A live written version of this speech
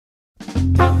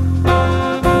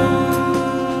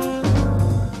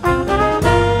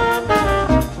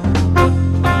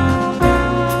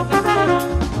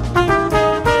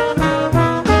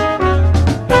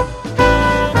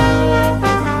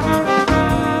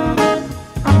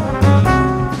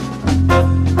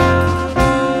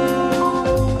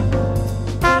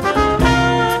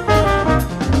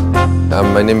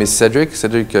My name is Cedric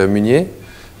Munier,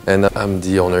 and I'm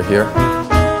the owner here.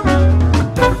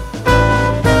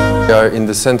 We are in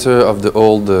the center of the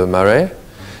old Marais,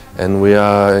 and we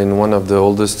are in one of the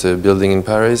oldest buildings in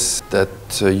Paris that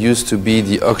used to be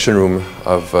the auction room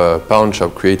of a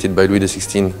pawnshop created by Louis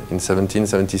XVI in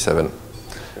 1777.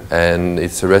 And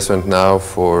it's a restaurant now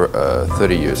for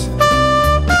 30 years.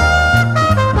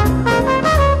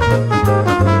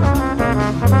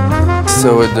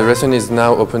 So the restaurant is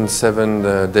now open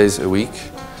 7 days a week.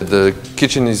 The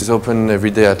kitchen is open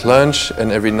every day at lunch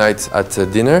and every night at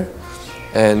dinner.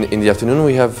 And in the afternoon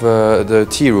we have the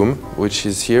tea room, which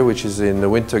is here, which is in the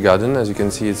winter garden. As you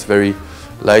can see, it's very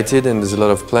lighted and there's a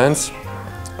lot of plants.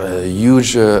 A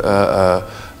huge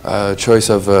choice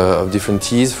of different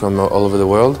teas from all over the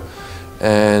world.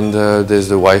 And there's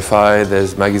the Wi-Fi,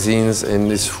 there's magazines,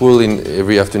 and it's full in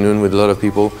every afternoon with a lot of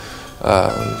people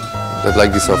that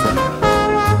like this offer.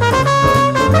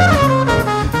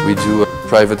 We do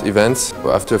private events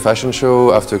after a fashion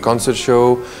show, after a concert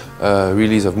show,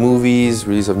 release of movies,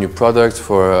 release of new products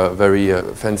for very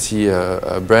fancy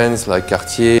brands like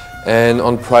Cartier, and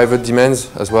on private demands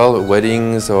as well,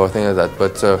 weddings or things like that.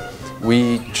 But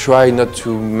we try not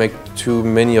to make too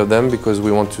many of them because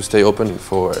we want to stay open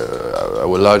for a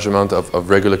large amount of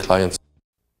regular clients.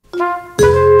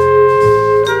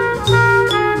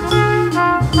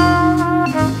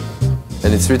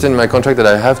 And it's written in my contract that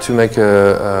I have to make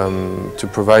to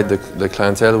provide the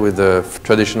clientele with the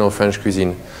traditional French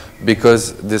cuisine,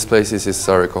 because this place is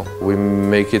historical. We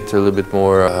make it a little bit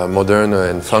more modern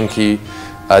and funky,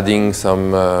 adding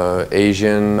some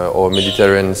Asian or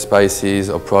Mediterranean spices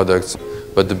or products.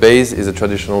 But the base is a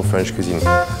traditional French cuisine.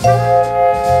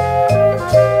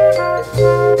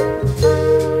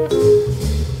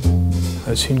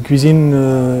 C'est une cuisine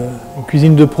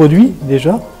de produits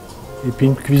déjà. Et puis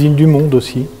une cuisine du monde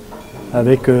aussi,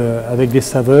 avec des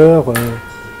saveurs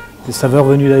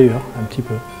venues d'ailleurs, un petit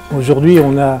peu. Aujourd'hui,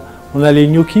 on a les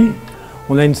gnocchis,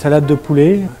 on a une salade de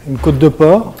poulet, une côte de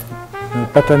porc, une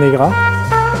pâte à negra.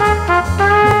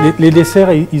 Les desserts,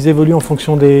 ils évoluent en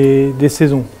fonction des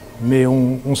saisons, mais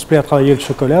on se plaît à travailler le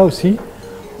chocolat aussi.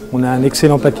 On a un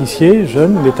excellent pâtissier,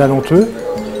 jeune, mais talentueux.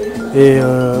 Et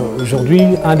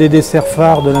aujourd'hui, un des desserts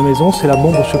phares de la maison, c'est la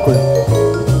bombe au chocolat.